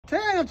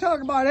Today I'm going to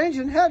talk about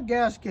engine head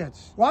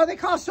gaskets. Why they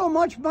cost so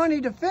much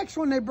money to fix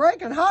when they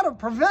break and how to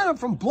prevent them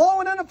from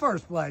blowing in the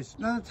first place.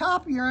 Now the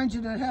top of your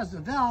engine that has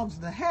the valves,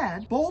 the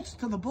head, bolts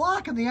to the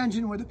block of the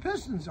engine where the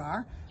pistons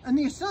are, and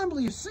the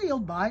assembly is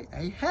sealed by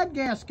a head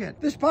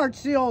gasket. This part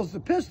seals the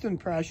piston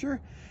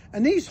pressure,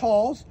 and these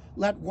holes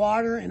let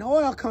water and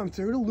oil come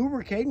through to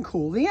lubricate and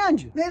cool the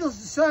engine. Needless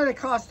to say, it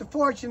costs a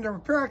fortune to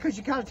repair it because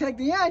you got to take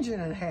the engine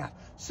in half.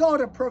 So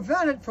to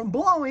prevent it from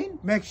blowing,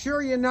 make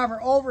sure you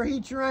never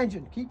overheat your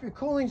engine. Keep your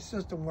cooling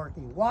system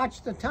working.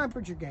 Watch the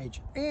temperature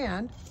gauge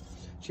and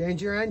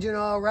change your engine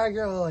oil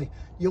regularly.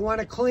 You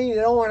want it clean, you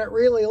don't want it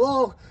really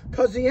low,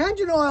 because the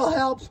engine oil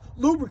helps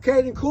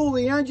lubricate and cool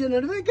the engine,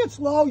 and if it gets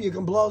low, you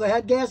can blow the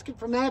head gasket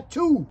from that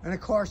too. And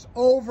of course,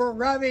 over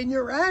revving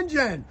your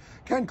engine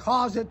can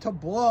cause it to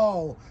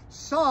blow.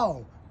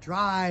 So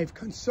drive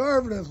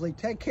conservatively,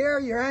 take care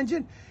of your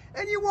engine,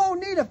 and you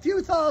won't need a few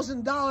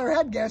 $1,000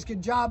 head gasket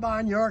job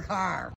on your car.